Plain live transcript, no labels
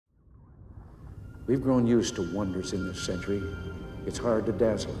We've grown used to wonders in this century. It's hard to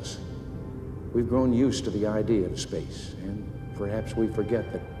dazzle us. We've grown used to the idea of space, and perhaps we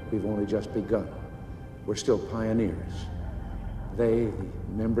forget that we've only just begun. We're still pioneers. They,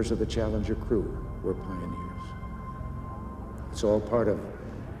 the members of the Challenger crew, were pioneers. It's all part of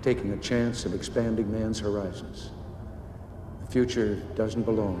taking a chance and expanding man's horizons. The future doesn't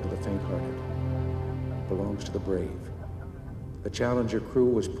belong to the faint-hearted. It belongs to the brave. The Challenger crew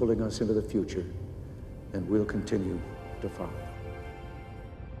was pulling us into the future, and we'll continue to follow.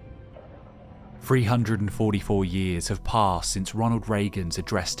 344 years have passed since Ronald Reagan's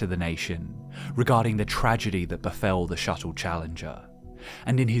address to the nation regarding the tragedy that befell the Shuttle Challenger.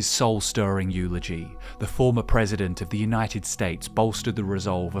 And in his soul-stirring eulogy, the former President of the United States bolstered the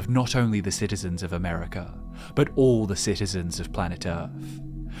resolve of not only the citizens of America, but all the citizens of planet Earth.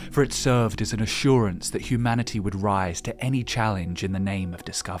 For it served as an assurance that humanity would rise to any challenge in the name of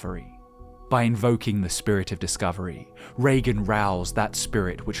discovery. By invoking the spirit of discovery, Reagan roused that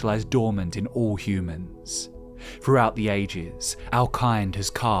spirit which lies dormant in all humans. Throughout the ages, our kind has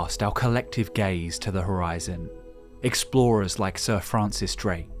cast our collective gaze to the horizon. Explorers like Sir Francis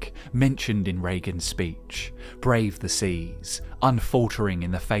Drake, mentioned in Reagan's speech, braved the seas, unfaltering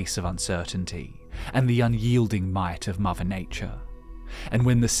in the face of uncertainty, and the unyielding might of Mother Nature. And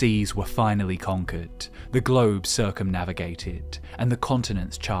when the seas were finally conquered, the globe circumnavigated, and the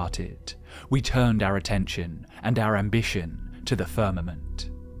continents charted, we turned our attention and our ambition to the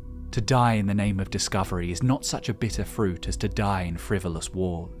firmament. To die in the name of discovery is not such a bitter fruit as to die in frivolous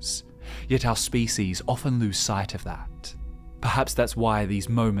wars, yet our species often lose sight of that. Perhaps that's why these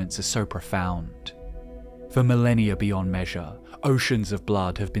moments are so profound. For millennia beyond measure, oceans of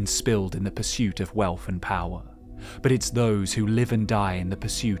blood have been spilled in the pursuit of wealth and power. But it's those who live and die in the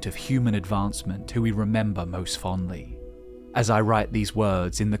pursuit of human advancement who we remember most fondly. As I write these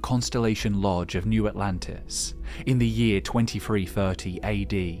words in the Constellation Lodge of New Atlantis, in the year 2330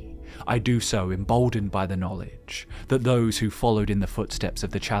 AD, I do so emboldened by the knowledge that those who followed in the footsteps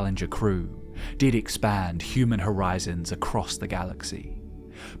of the Challenger crew did expand human horizons across the galaxy.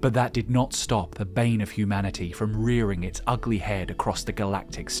 But that did not stop the bane of humanity from rearing its ugly head across the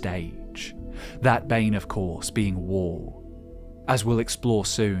galactic stage. That bane, of course, being war. As we'll explore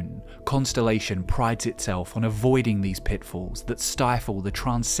soon, Constellation prides itself on avoiding these pitfalls that stifle the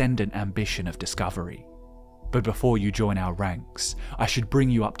transcendent ambition of discovery. But before you join our ranks, I should bring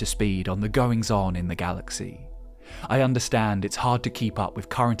you up to speed on the goings-on in the galaxy. I understand it's hard to keep up with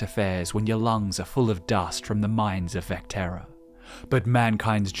current affairs when your lungs are full of dust from the mines of Vectera. But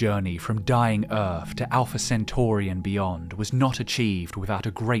mankind's journey from dying Earth to Alpha Centauri and beyond was not achieved without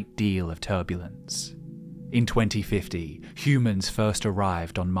a great deal of turbulence. In 2050, humans first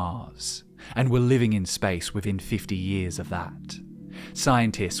arrived on Mars, and were living in space within 50 years of that.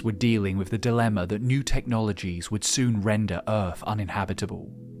 Scientists were dealing with the dilemma that new technologies would soon render Earth uninhabitable.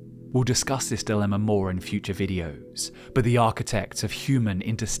 We'll discuss this dilemma more in future videos, but the architects of human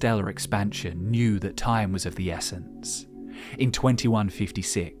interstellar expansion knew that time was of the essence. In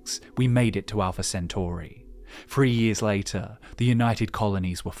 2156, we made it to Alpha Centauri. 3 years later, the United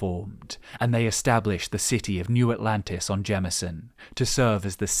Colonies were formed, and they established the city of New Atlantis on Jemison to serve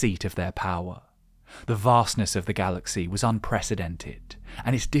as the seat of their power. The vastness of the galaxy was unprecedented,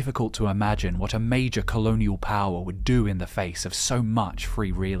 and it's difficult to imagine what a major colonial power would do in the face of so much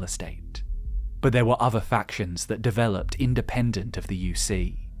free real estate. But there were other factions that developed independent of the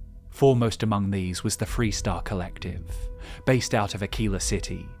UC. Foremost among these was the Freestar Collective, based out of Aquila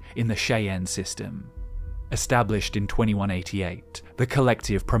City in the Cheyenne system. Established in 2188, the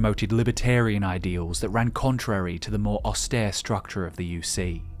collective promoted libertarian ideals that ran contrary to the more austere structure of the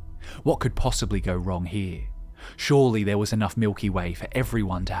UC. What could possibly go wrong here? Surely there was enough Milky Way for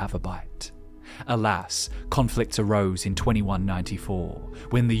everyone to have a bite. Alas, conflicts arose in 2194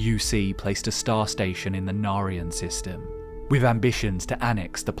 when the UC placed a star station in the Narian system, with ambitions to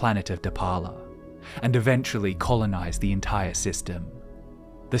annex the planet of Depala, and eventually colonize the entire system.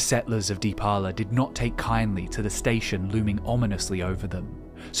 The settlers of Depala did not take kindly to the station looming ominously over them,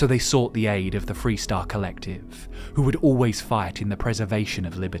 so they sought the aid of the Freestar Collective, who would always fight in the preservation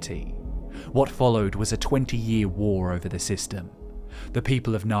of liberty. What followed was a 20-year war over the system. The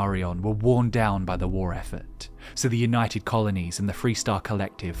people of Narion were worn down by the war effort, so the United Colonies and the Freestar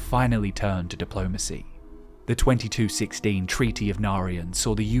Collective finally turned to diplomacy. The 2216 Treaty of Narion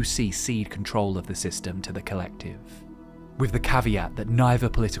saw the UC cede control of the system to the Collective, with the caveat that neither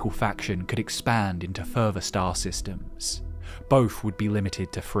political faction could expand into further star systems. Both would be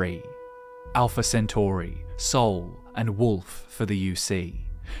limited to 3. Alpha Centauri, Sol, and Wolf for the UC,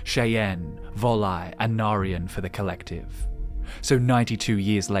 Cheyenne, Volai, and Narion for the Collective. So 92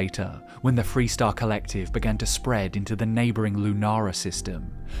 years later, when the Freestar Collective began to spread into the neighbouring Lunara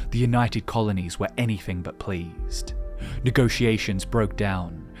system, the United Colonies were anything but pleased. Negotiations broke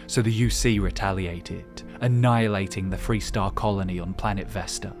down, so the UC retaliated, annihilating the Freestar colony on planet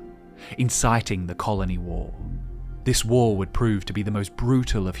Vesta, inciting the Colony War. This war would prove to be the most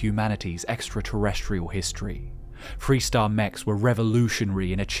brutal of humanity's extraterrestrial history. Freestar mechs were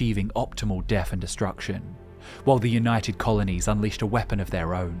revolutionary in achieving optimal death and destruction, while the United Colonies unleashed a weapon of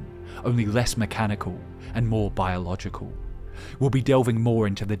their own, only less mechanical and more biological. We'll be delving more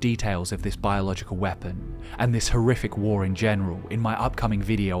into the details of this biological weapon, and this horrific war in general, in my upcoming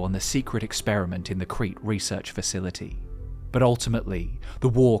video on the secret experiment in the Crete research facility. But ultimately, the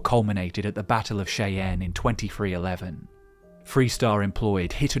war culminated at the Battle of Cheyenne in 2311. Freestar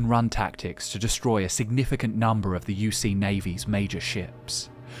employed hit-and-run tactics to destroy a significant number of the UC Navy's major ships,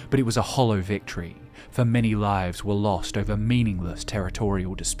 but it was a hollow victory, for many lives were lost over meaningless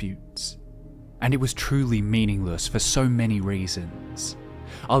territorial disputes. And it was truly meaningless for so many reasons.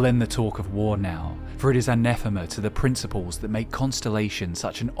 I'll end the talk of war now, for it is anathema to the principles that make Constellation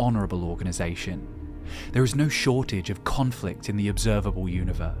such an honourable organisation. There is no shortage of conflict in the observable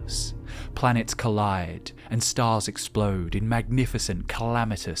universe. Planets collide, and stars explode in magnificent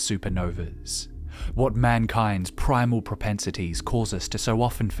calamitous supernovas. What mankind's primal propensities cause us to so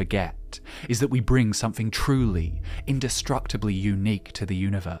often forget is that we bring something truly, indestructibly unique to the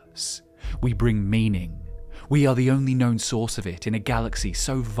universe. We bring meaning. We are the only known source of it in a galaxy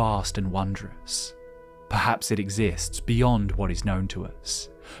so vast and wondrous. Perhaps it exists beyond what is known to us,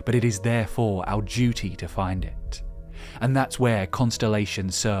 but it is therefore our duty to find it. And that's where Constellation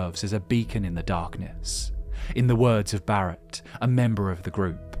serves as a beacon in the darkness. In the words of Barrett, a member of the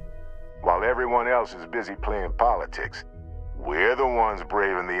group, "While everyone else is busy playing politics, we're the ones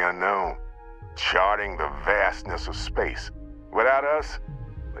braving the unknown, charting the vastness of space. Without us,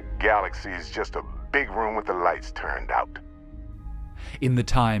 the galaxy is just a big room with the lights turned out." In the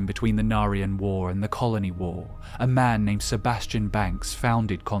time between the Narian War and the Colony War, a man named Sebastian Banks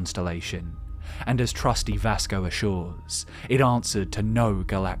founded Constellation, and as trusty Vasco assures, it answered to no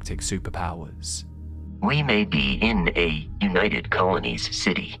galactic superpowers. "We may be in a United Colonies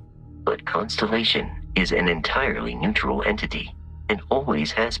city, but Constellation is an entirely neutral entity, and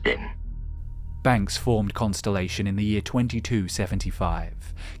always has been." Banks formed Constellation in the year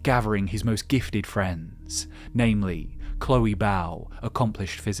 2275, gathering his most gifted friends, namely Chloe Bao,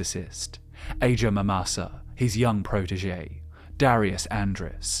 accomplished physicist, Aja Mamasa, his young protege, Darius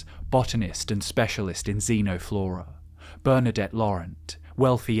Andrus, botanist and specialist in xenoflora, Bernadette Laurent,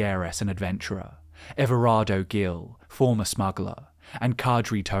 wealthy heiress and adventurer, Everardo Gill, former smuggler, and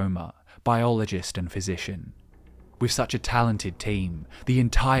Kadri Toma, biologist and physician. With such a talented team, the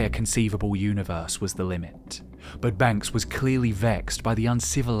entire conceivable universe was the limit. But Banks was clearly vexed by the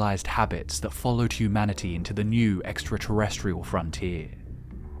uncivilized habits that followed humanity into the new extraterrestrial frontier.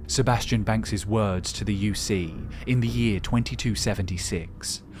 Sebastian Banks's words to the UC in the year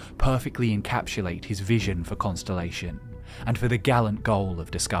 2276 perfectly encapsulate his vision for Constellation and for the gallant goal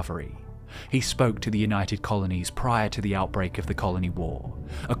of discovery. He spoke to the United Colonies prior to the outbreak of the Colony War,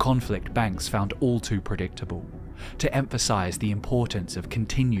 a conflict Banks found all too predictable, to emphasize the importance of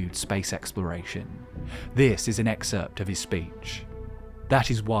continued space exploration. This is an excerpt of his speech.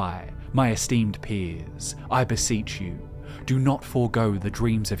 "That is why, my esteemed peers, I beseech you, do not forego the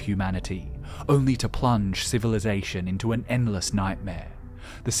dreams of humanity, only to plunge civilization into an endless nightmare.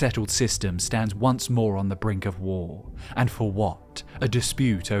 The settled system stands once more on the brink of war, and for what? A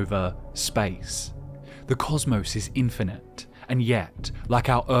dispute over space. The cosmos is infinite, and yet, like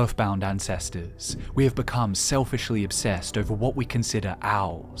our earthbound ancestors, we have become selfishly obsessed over what we consider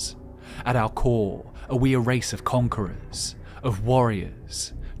ours. At our core, are we a race of conquerors, of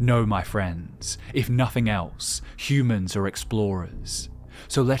warriors? No, my friends, if nothing else, humans are explorers.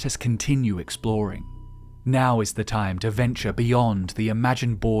 So let us continue exploring. Now is the time to venture beyond the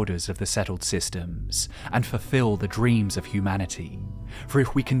imagined borders of the settled systems and fulfill the dreams of humanity. For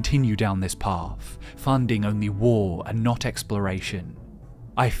if we continue down this path, funding only war and not exploration,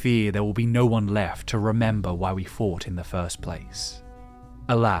 I fear there will be no one left to remember why we fought in the first place."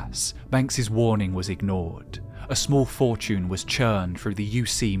 Alas, Banks's warning was ignored. A small fortune was churned through the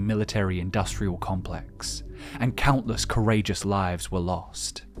UC military-industrial complex, and countless courageous lives were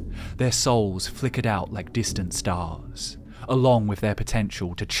lost. Their souls flickered out like distant stars, along with their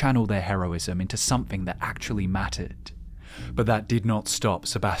potential to channel their heroism into something that actually mattered. But that did not stop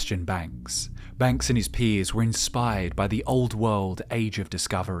Sebastian Banks. Banks and his peers were inspired by the old world age of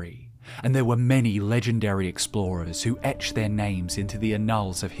discovery, and there were many legendary explorers who etched their names into the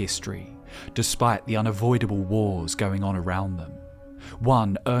annals of history, despite the unavoidable wars going on around them.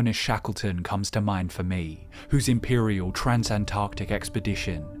 One, Ernest Shackleton, comes to mind for me, whose Imperial Transantarctic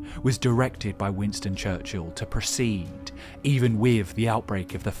expedition was directed by Winston Churchill to proceed, even with the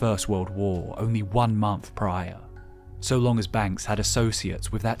outbreak of the First World War only 1 month prior. So long as Banks had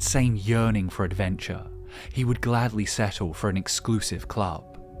associates with that same yearning for adventure, he would gladly settle for an exclusive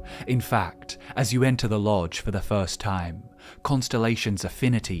club. In fact, as you enter the lodge for the first time, Constellation's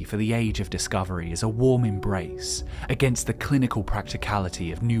affinity for the Age of Discovery is a warm embrace against the clinical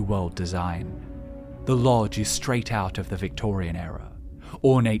practicality of New World design. The lodge is straight out of the Victorian era.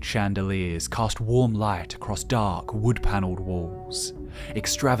 Ornate chandeliers cast warm light across dark, wood-panelled walls.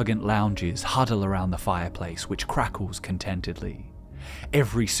 Extravagant lounges huddle around the fireplace, which crackles contentedly.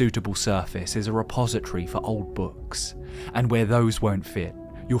 Every suitable surface is a repository for old books, and where those won't fit,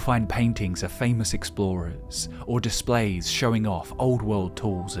 you'll find paintings of famous explorers or displays showing off old-world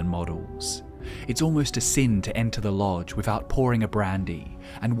tools and models. It's almost a sin to enter the lodge without pouring a brandy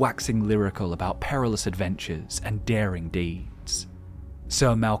and waxing lyrical about perilous adventures and daring deeds.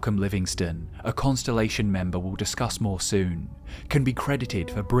 Sir Malcolm Livingstone, a Constellation member we'll discuss more soon, can be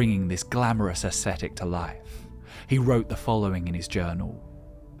credited for bringing this glamorous aesthetic to life. He wrote the following in his journal: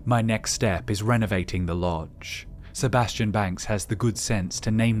 "My next step is renovating the lodge. Sebastian Banks has the good sense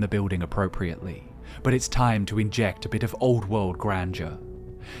to name the building appropriately, but it's time to inject a bit of old-world grandeur.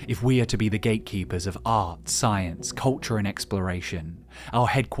 If we are to be the gatekeepers of art, science, culture and exploration, our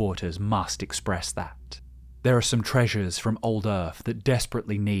headquarters must express that. There are some treasures from old Earth that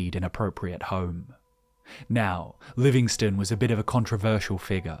desperately need an appropriate home." Now, Livingstone was a bit of a controversial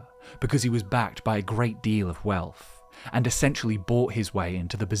figure because he was backed by a great deal of wealth and essentially bought his way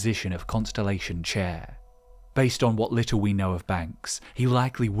into the position of Constellation chair. Based on what little we know of Banks, he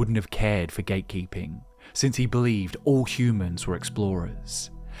likely wouldn't have cared for gatekeeping, since he believed all humans were explorers,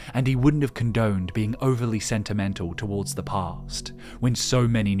 and he wouldn't have condoned being overly sentimental towards the past, when so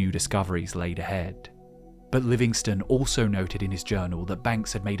many new discoveries laid ahead. But Livingstone also noted in his journal that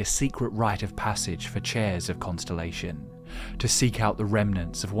Banks had made a secret rite of passage for chairs of Constellation, to seek out the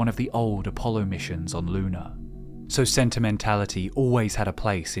remnants of one of the old Apollo missions on Luna. So sentimentality always had a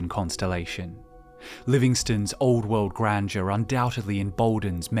place in Constellation. Livingstone's old-world grandeur undoubtedly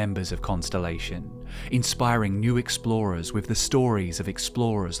emboldens members of Constellation, inspiring new explorers with the stories of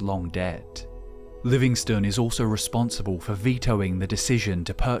explorers long dead. Livingstone is also responsible for vetoing the decision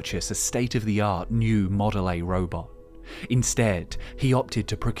to purchase a state-of-the-art new Model A robot. Instead, he opted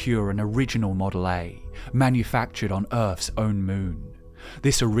to procure an original Model A, manufactured on Earth's own moon.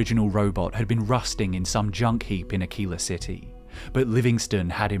 This original robot had been rusting in some junk heap in Aquila City, but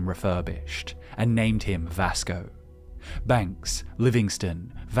Livingstone had him refurbished and named him Vasco. Banks,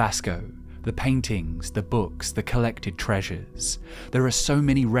 Livingstone, Vasco, the paintings, the books, the collected treasures. There are so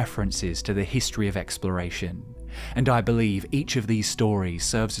many references to the history of exploration, and I believe each of these stories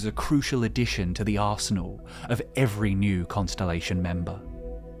serves as a crucial addition to the arsenal of every new Constellation member.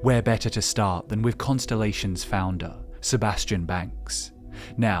 Where better to start than with Constellation's founder, Sebastian Banks?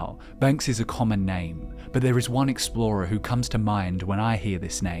 Now, Banks is a common name, but there is one explorer who comes to mind when I hear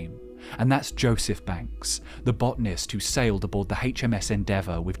this name, and that's Joseph Banks, the botanist who sailed aboard the HMS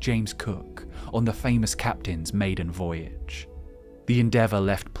Endeavour with James Cook on the famous captain's maiden voyage. The Endeavour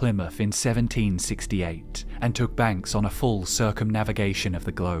left Plymouth in 1768 and took Banks on a full circumnavigation of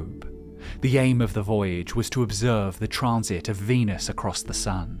the globe. The aim of the voyage was to observe the transit of Venus across the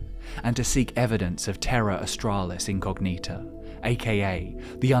Sun and to seek evidence of Terra Australis Incognita, aka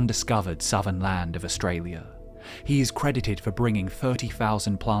the undiscovered southern land of Australia. He is credited for bringing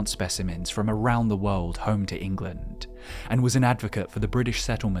 30,000 plant specimens from around the world home to England, and was an advocate for the British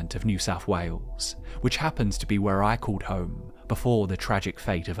settlement of New South Wales, which happens to be where I called home before the tragic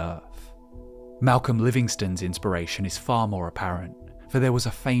fate of Earth. Malcolm Livingstone's inspiration is far more apparent, for there was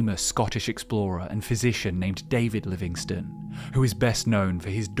a famous Scottish explorer and physician named David Livingstone, who is best known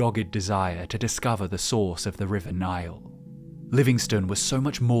for his dogged desire to discover the source of the River Nile. Livingstone was so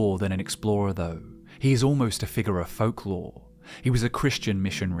much more than an explorer though. He is almost a figure of folklore. He was a Christian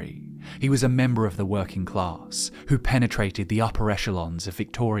missionary. He was a member of the working class who penetrated the upper echelons of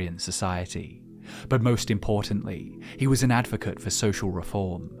Victorian society. But most importantly, he was an advocate for social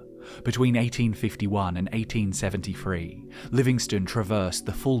reform. Between 1851 and 1873, Livingstone traversed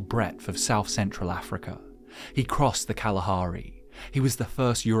the full breadth of South-Central Africa. He crossed the Kalahari. He was the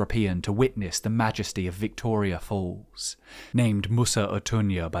first European to witness the majesty of Victoria Falls, named Musa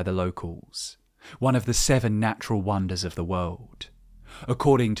Otunya by the locals, one of the 7 natural wonders of the world.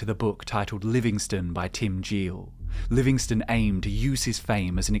 According to the book titled Livingstone by Tim Gill, Livingstone aimed to use his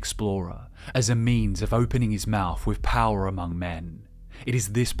fame as an explorer as a means of opening his mouth with power among men. It is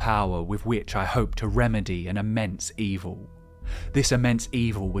this power with which I hope to remedy an immense evil. This immense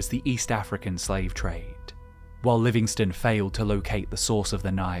evil was the East African slave trade. While Livingstone failed to locate the source of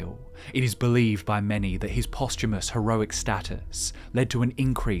the Nile, it is believed by many that his posthumous heroic status led to an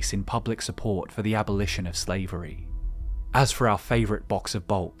increase in public support for the abolition of slavery. As for our favourite box of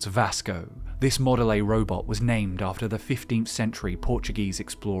bolts, Vasco, this Model A robot was named after the 15th century Portuguese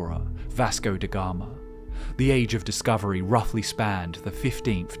explorer, Vasco da Gama. The age of discovery roughly spanned the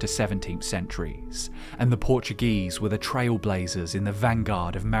 15th to 17th centuries, and the Portuguese were the trailblazers in the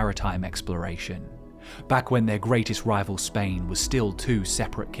vanguard of maritime exploration. Back when their greatest rival Spain was still two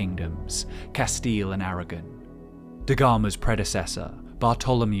separate kingdoms, Castile and Aragon. Da Gama's predecessor,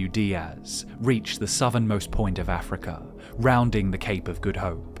 Bartholomew Diaz, reached the southernmost point of Africa, rounding the Cape of Good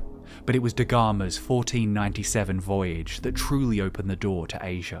Hope. But it was Da Gama's 1497 voyage that truly opened the door to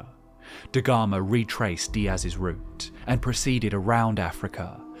Asia. Da Gama retraced Diaz's route and proceeded around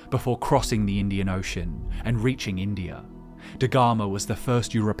Africa before crossing the Indian Ocean and reaching India. Da Gama was the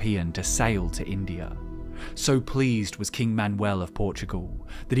first European to sail to India. So pleased was King Manuel of Portugal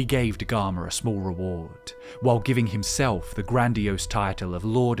that he gave Da Gama a small reward, while giving himself the grandiose title of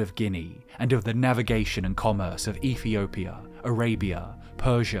Lord of Guinea and of the navigation and commerce of Ethiopia, Arabia,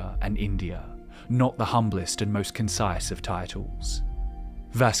 Persia and India, not the humblest and most concise of titles.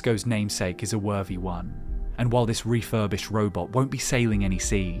 Vasco's namesake is a worthy one, and while this refurbished robot won't be sailing any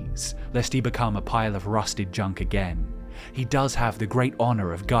seas, lest he become a pile of rusted junk again, he does have the great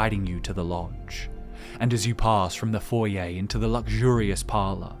honour of guiding you to the lodge. And as you pass from the foyer into the luxurious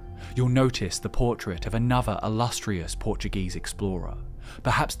parlour, you'll notice the portrait of another illustrious Portuguese explorer,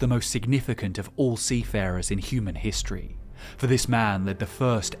 perhaps the most significant of all seafarers in human history, for this man led the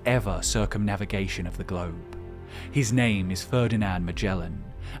first ever circumnavigation of the globe. His name is Ferdinand Magellan,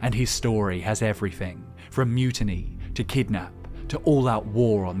 and his story has everything from mutiny to kidnap to all-out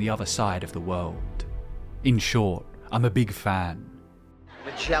war on the other side of the world. In short, I'm a big fan.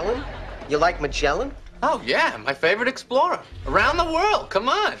 Magellan? You like Magellan? Oh yeah, my favorite explorer. Around the world, come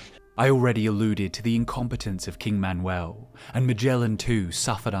on! I already alluded to the incompetence of King Manuel, and Magellan too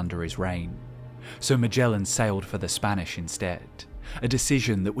suffered under his reign. So Magellan sailed for the Spanish instead, a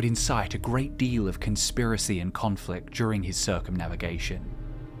decision that would incite a great deal of conspiracy and conflict during his circumnavigation.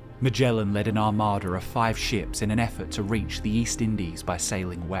 Magellan led an armada of 5 ships in an effort to reach the East Indies by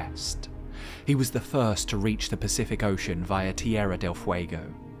sailing west. He was the first to reach the Pacific Ocean via Tierra del Fuego,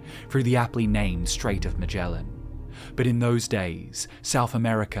 through the aptly named Strait of Magellan. But in those days, South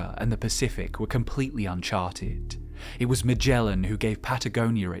America and the Pacific were completely uncharted. It was Magellan who gave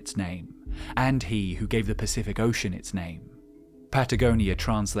Patagonia its name, and he who gave the Pacific Ocean its name. Patagonia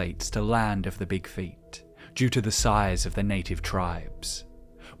translates to Land of the Big Feet, due to the size of the native tribes,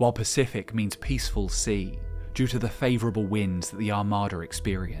 while Pacific means peaceful sea, due to the favourable winds that the Armada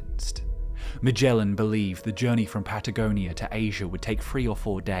experienced. Magellan believed the journey from Patagonia to Asia would take 3 or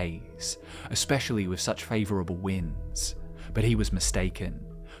 4 days, especially with such favourable winds, but he was mistaken.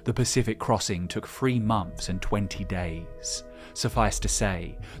 The Pacific crossing took 3 months and 20 days. Suffice to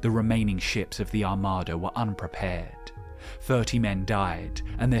say, the remaining ships of the Armada were unprepared. 30 men died,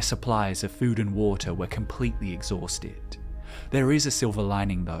 and their supplies of food and water were completely exhausted. There is a silver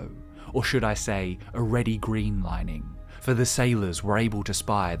lining though, or should I say, a reddy green lining, for the sailors were able to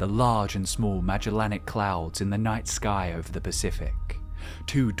spy the large and small Magellanic clouds in the night sky over the Pacific,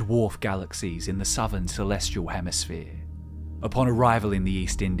 2 dwarf galaxies in the southern celestial hemisphere. Upon arrival in the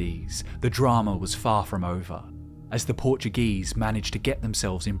East Indies, the drama was far from over, as the Portuguese managed to get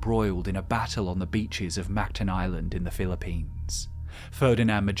themselves embroiled in a battle on the beaches of Mactan Island in the Philippines.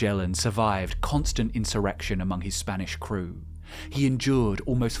 Ferdinand Magellan survived constant insurrection among his Spanish crew. He endured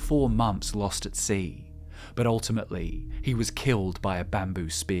almost 4 months lost at sea, but ultimately he was killed by a bamboo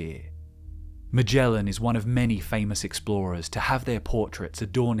spear. Magellan is one of many famous explorers to have their portraits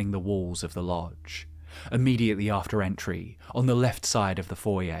adorning the walls of the lodge. Immediately after entry, on the left side of the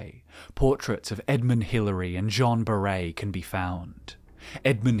foyer, portraits of Edmund Hillary and Jean Beret can be found.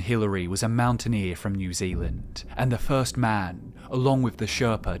 Edmund Hillary was a mountaineer from New Zealand, and the first man, along with the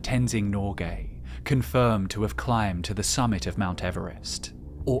Sherpa Tenzing Norgay, confirmed to have climbed to the summit of Mount Everest,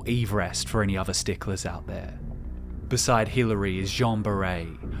 or Everest for any other sticklers out there. Beside Hillary is Jean Beret,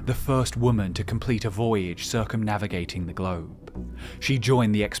 the first woman to complete a voyage circumnavigating the globe. She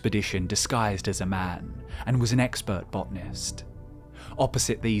joined the expedition disguised as a man, and was an expert botanist.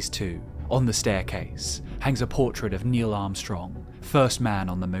 Opposite these two, on the staircase, hangs a portrait of Neil Armstrong, first man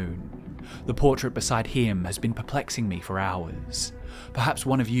on the moon. The portrait beside him has been perplexing me for hours. Perhaps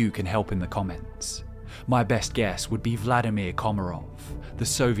one of you can help in the comments. My best guess would be Vladimir Komarov, the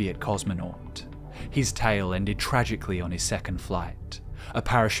Soviet cosmonaut. His tale ended tragically on his second flight, A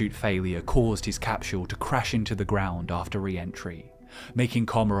parachute failure caused his capsule to crash into the ground after re-entry, making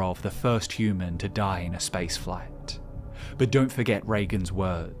Komarov the first human to die in a spaceflight. But don't forget Reagan's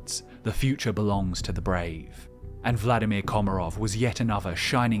words, "The future belongs to the brave." And Vladimir Komarov was yet another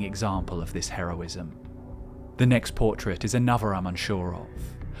shining example of this heroism. The next portrait is another I'm unsure of.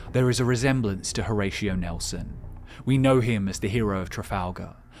 There is a resemblance to Horatio Nelson. We know him as the hero of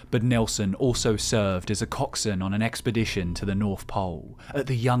Trafalgar, but Nelson also served as a coxswain on an expedition to the North Pole at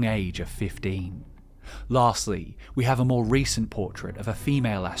the young age of 15. Lastly, we have a more recent portrait of a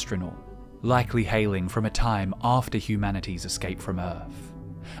female astronaut, likely hailing from a time after humanity's escape from Earth.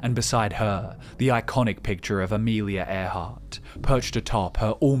 And beside her, the iconic picture of Amelia Earhart, perched atop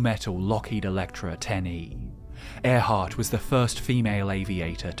her all-metal Lockheed Electra 10E. Earhart was the first female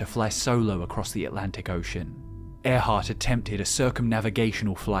aviator to fly solo across the Atlantic Ocean. Earhart attempted a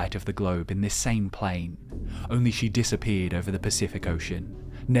circumnavigational flight of the globe in this same plane, only she disappeared over the Pacific Ocean,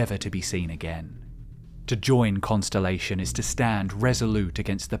 never to be seen again. To join Constellation is to stand resolute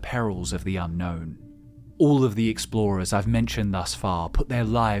against the perils of the unknown. All of the explorers I've mentioned thus far put their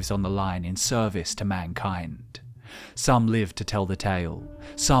lives on the line in service to mankind. Some lived to tell the tale,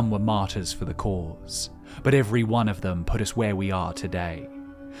 some were martyrs for the cause, but every one of them put us where we are today.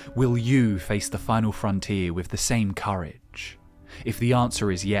 Will you face the final frontier with the same courage? If the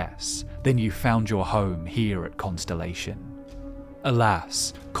answer is yes, then you've found your home here at Constellation.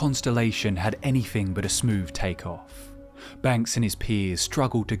 Alas, Constellation had anything but a smooth takeoff. Banks and his peers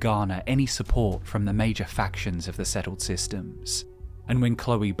struggled to garner any support from the major factions of the Settled Systems. And when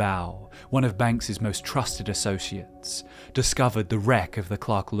Chloe Bow, one of Banks's most trusted associates, discovered the wreck of the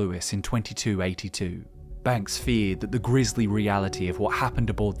Clark Lewis in 2282, Banks feared that the grisly reality of what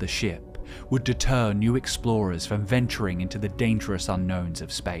happened aboard the ship would deter new explorers from venturing into the dangerous unknowns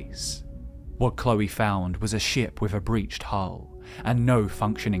of space. What Chloe found was a ship with a breached hull and no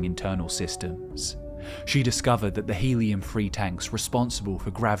functioning internal systems. She discovered that the helium-free tanks responsible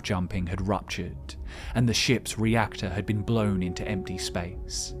for grav jumping had ruptured, and the ship's reactor had been blown into empty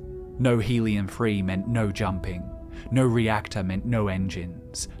space. No helium-free meant no jumping, no reactor meant no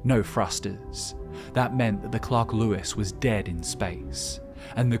engines, no thrusters. That meant that the Clark Lewis was dead in space,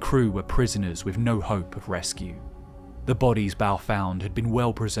 and the crew were prisoners with no hope of rescue. The bodies Bow found had been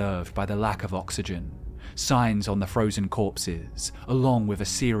well preserved by the lack of oxygen. Signs on the frozen corpses, along with a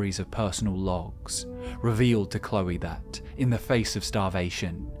series of personal logs, revealed to Chloe that, in the face of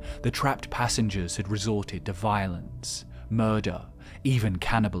starvation, the trapped passengers had resorted to violence, murder, even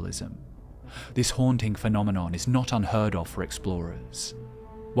cannibalism. This haunting phenomenon is not unheard of for explorers.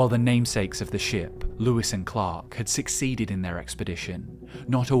 While the namesakes of the ship, Lewis and Clark, had succeeded in their expedition,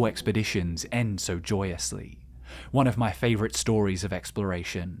 not all expeditions end so joyously. One of my favourite stories of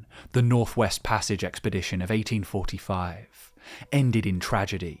exploration, the Northwest Passage expedition of 1845, ended in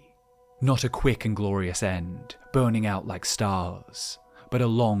tragedy. Not a quick and glorious end, burning out like stars, but a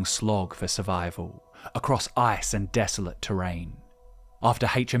long slog for survival, across ice and desolate terrain. After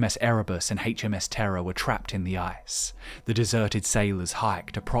HMS Erebus and HMS Terror were trapped in the ice, the deserted sailors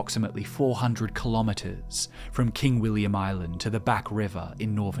hiked approximately 400 kilometres from King William Island to the Back River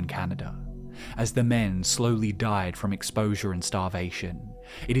in northern Canada. As the men slowly died from exposure and starvation,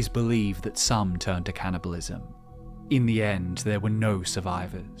 it is believed that some turned to cannibalism. In the end, there were no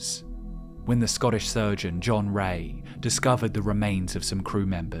survivors. When the Scottish surgeon John Ray discovered the remains of some crew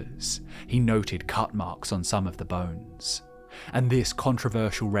members, he noted cut marks on some of the bones. And this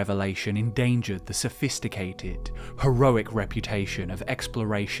controversial revelation endangered the sophisticated, heroic reputation of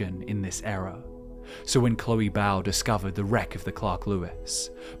exploration in this era. So when Chloe Bow discovered the wreck of the Clark Lewis,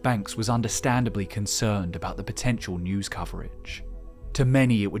 Banks was understandably concerned about the potential news coverage. To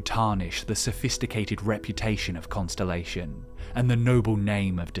many it would tarnish the sophisticated reputation of Constellation and the noble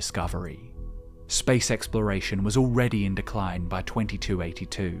name of discovery. Space exploration was already in decline by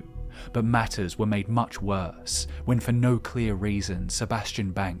 2282, but matters were made much worse when for no clear reason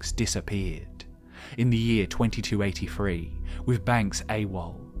Sebastian Banks disappeared. In the year 2283, with Banks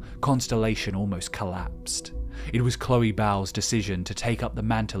AWOL, Constellation almost collapsed. It was Chloe Bow's decision to take up the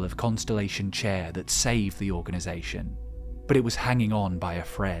mantle of Constellation Chair that saved the organisation, but it was hanging on by a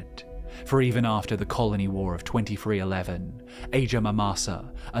thread. For even after the Colony War of 2311, Aja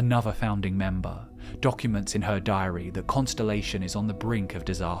Mamasa, another founding member, documents in her diary that Constellation is on the brink of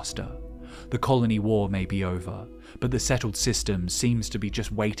disaster. The Colony War may be over, but the Settled Systems seems to be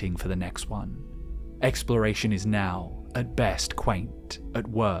just waiting for the next one. Exploration is now, at best quaint, at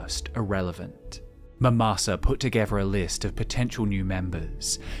worst irrelevant. Mamasa put together a list of potential new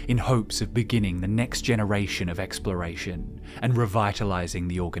members in hopes of beginning the next generation of exploration and revitalizing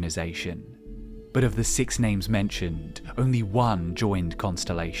the organization. But of the 6 names mentioned, only one joined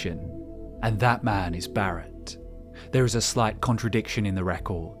Constellation, and that man is Barrett. There is a slight contradiction in the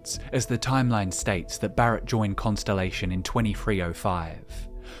records, as the timeline states that Barrett joined Constellation in 2305,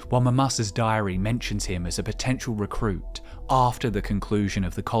 while Mamussa's diary mentions him as a potential recruit after the conclusion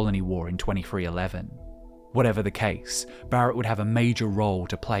of the Colony War in 2311. Whatever the case, Barrett would have a major role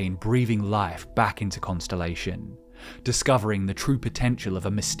to play in breathing life back into Constellation, discovering the true potential of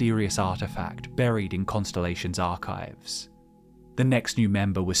a mysterious artifact buried in Constellation's archives. The next new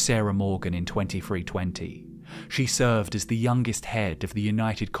member was Sarah Morgan in 2320. She served as the youngest head of the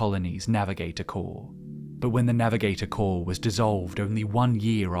United Colonies Navigator Corps. But when the Navigator Corps was dissolved only 1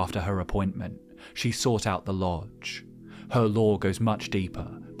 year after her appointment, she sought out the Lodge. Her lore goes much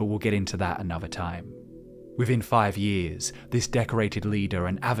deeper, but we'll get into that another time. Within 5 years, this decorated leader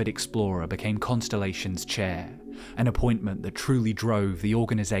and avid explorer became Constellation's chair, an appointment that truly drove the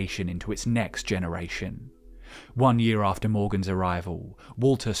organization into its next generation. 1 year after Morgan's arrival,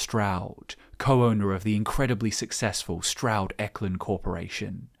 Walter Stroud, co-owner of the incredibly successful Stroud-Eklund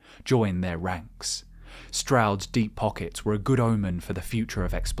Corporation, joined their ranks. Stroud's deep pockets were a good omen for the future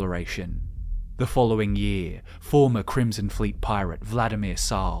of exploration. The following year, former Crimson Fleet pirate Vladimir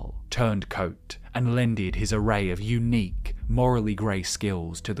Sal turned coat and lended his array of unique, morally grey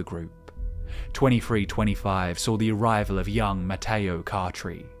skills to the group. 2325 saw the arrival of young Matteo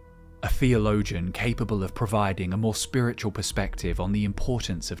Cartri, a theologian capable of providing a more spiritual perspective on the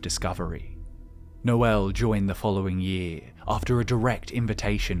importance of discovery. Noel joined the following year after a direct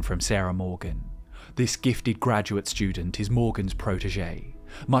invitation from Sarah Morgan. This gifted graduate student is Morgan's protege,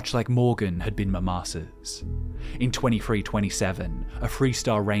 much like Morgan had been Mamussa's. In 2327, a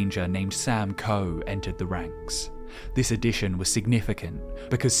Freestar Ranger named Sam Coe entered the ranks. This addition was significant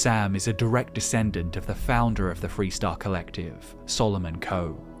because Sam is a direct descendant of the founder of the Freestar Collective, Solomon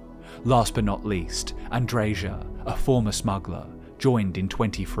Coe. Last but not least, Andreja, a former smuggler, joined in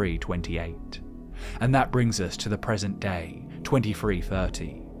 2328. And that brings us to the present day,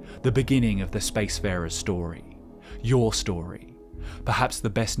 2330, the beginning of the Spacefarer's story. Your story. Perhaps the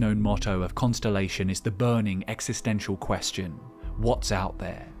best known motto of Constellation is the burning existential question, what's out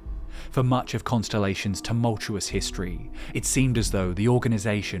there? For much of Constellation's tumultuous history, it seemed as though the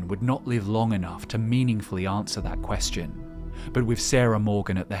organisation would not live long enough to meaningfully answer that question. But with Sarah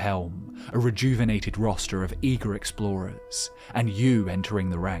Morgan at the helm, a rejuvenated roster of eager explorers, and you entering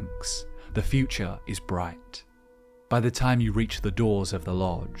the ranks, the future is bright. By the time you reach the doors of the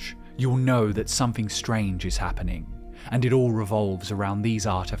Lodge, you'll know that something strange is happening, and it all revolves around these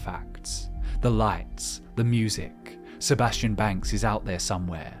artifacts. The lights, the music. Sebastian Banks is out there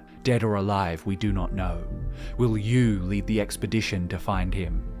somewhere, dead or alive we do not know. Will you lead the expedition to find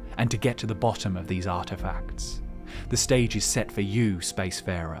him, and to get to the bottom of these artifacts? The stage is set for you,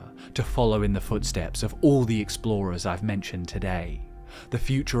 Spacefarer, to follow in the footsteps of all the explorers I've mentioned today. The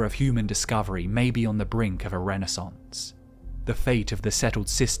future of human discovery may be on the brink of a renaissance. The fate of the settled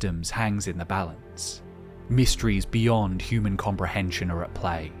systems hangs in the balance. Mysteries beyond human comprehension are at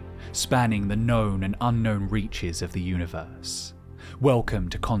play, spanning the known and unknown reaches of the universe. Welcome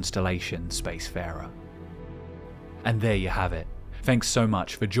to Constellation, Spacefarer. And there you have it. Thanks so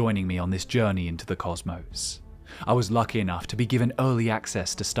much for joining me on this journey into the cosmos. I was lucky enough to be given early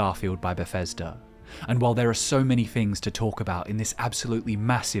access to Starfield by Bethesda, and while there are so many things to talk about in this absolutely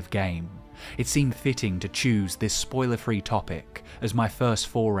massive game, it seemed fitting to choose this spoiler-free topic as my first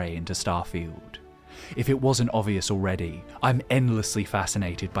foray into Starfield. If it wasn't obvious already, I'm endlessly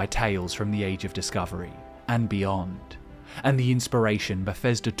fascinated by tales from the Age of Discovery, and beyond, and the inspiration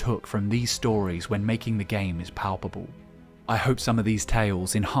Bethesda took from these stories when making the game is palpable. I hope some of these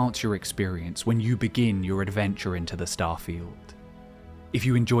tales enhance your experience when you begin your adventure into the Starfield. If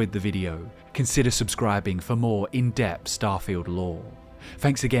you enjoyed the video, consider subscribing for more in-depth Starfield lore.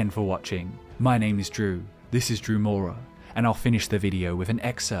 Thanks again for watching. My name is Drew, this is Drew Mora, and I'll finish the video with an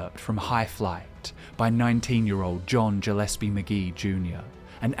excerpt from High Flight by 19-year-old John Gillespie McGee Jr.,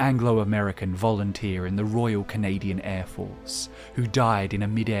 an Anglo-American volunteer in the Royal Canadian Air Force, who died in a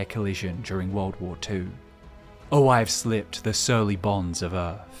mid-air collision during World War II. Oh, I've slipped the surly bonds of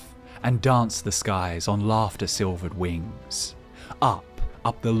earth, and danced the skies on laughter-silvered wings.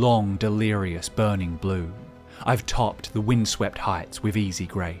 Up the long, delirious, burning blue, I've topped the windswept heights with easy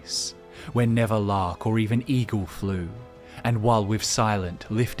grace, where never lark or even eagle flew, and while with silent,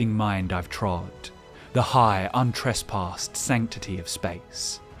 lifting mind I've trod the high, untrespassed sanctity of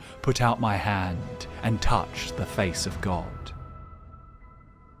space, put out my hand and touched the face of God.